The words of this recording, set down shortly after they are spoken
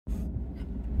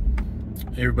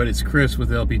Hey everybody, it's Chris with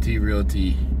LPT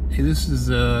Realty. Hey, this is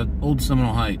Old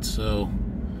Seminole Heights. So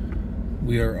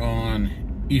we are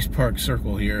on East Park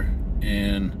Circle here,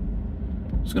 and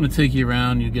I'm just going to take you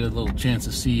around. You get a little chance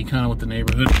to see kind of what the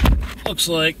neighborhood looks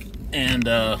like, and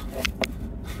my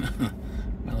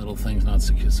little thing's not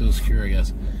so secure, I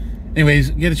guess.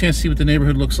 Anyways, get a chance to see what the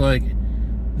neighborhood looks like.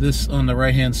 This on the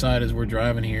right hand side as we're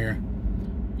driving here,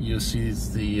 you'll see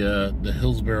the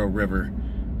Hillsborough River.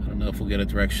 I don't know if we'll get a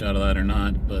direct shot of that or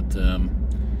not, but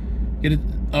get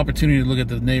an opportunity to look at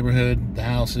the neighborhood, the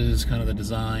houses, kind of the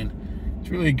design. It's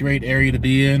really a great area to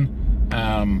be in.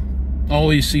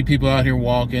 Always see people out here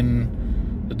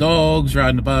walking the dogs,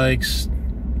 riding the bikes,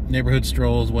 neighborhood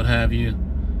strolls, what have you.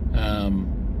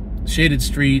 Shaded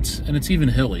streets, and it's even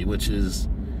hilly, which is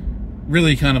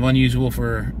really kind of unusual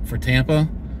for Tampa.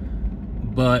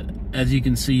 But as you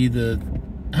can see, the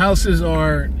houses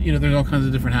are, there's all kinds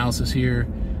of different houses here.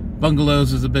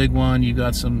 Bungalows is a big one. You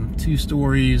got some 2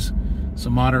 stories,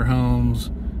 some modern homes,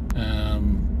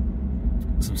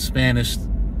 some Spanish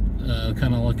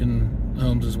kind of looking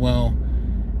homes as well.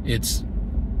 It's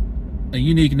a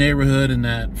unique neighborhood in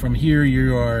that from here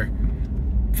you are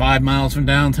 5 miles from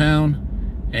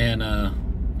downtown, and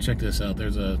check this out.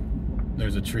 There's a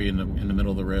tree in the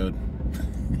middle of the road.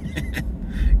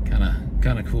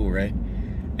 kind of cool, right?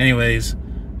 Anyways,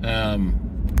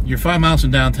 you're 5 miles from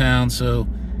downtown, so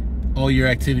all your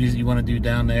activities you want to do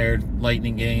down there,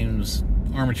 lightning games,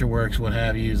 armature works, what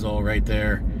have you, is all right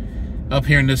there. Up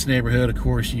here in this neighborhood, of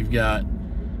course, you've got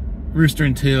Rooster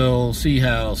and Till, Sea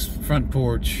House, Front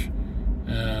Porch,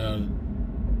 the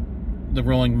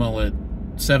Rolling Mullet,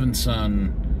 Seven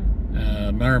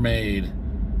Sun, Mermaid.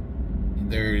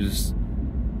 There's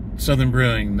Southern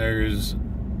Brewing. There's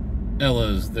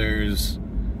Ella's. There's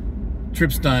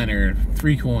Trips Diner,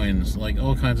 3 Coins, like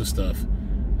all kinds of stuff.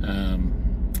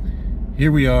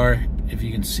 Here we are, if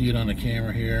you can see it on the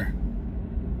camera here.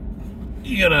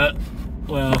 You got a,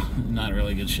 well, not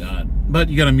really a good shot, but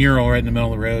you got a mural right in the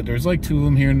middle of the road. There's like 2 of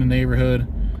them here in the neighborhood,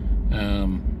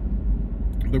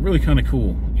 but really kind of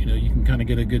cool. You can kind of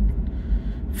get a good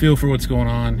feel for what's going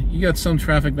on. You got some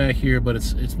traffic back here, but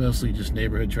it's mostly just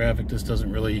neighborhood traffic. This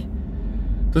doesn't really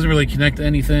connect to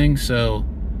anything. So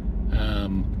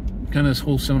kind of this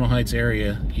whole Seminole Heights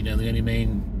area, the only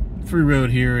main through road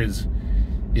here is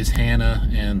Hannah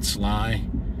and Sly,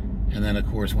 and then of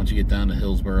course once you get down to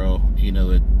Hillsborough,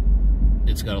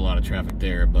 it's got a lot of traffic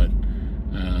there. But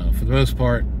for the most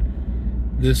part,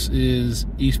 this is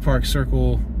East Park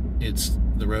Circle. It's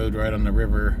the road right on the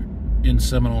river in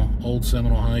Old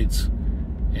Seminole Heights,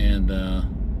 and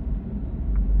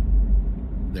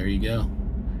there you go.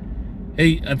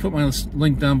 Hey, I put my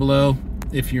link down below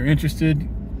if you're interested.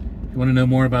 If you want to know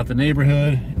more about the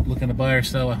neighborhood, looking to buy or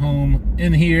sell a home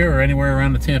in here or anywhere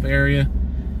around the Tampa area,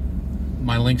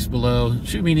 my link's below.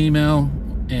 Shoot me an email,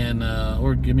 and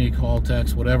or give me a call,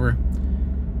 text, whatever,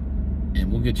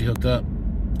 and we'll get you hooked up.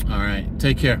 All right,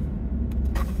 take care.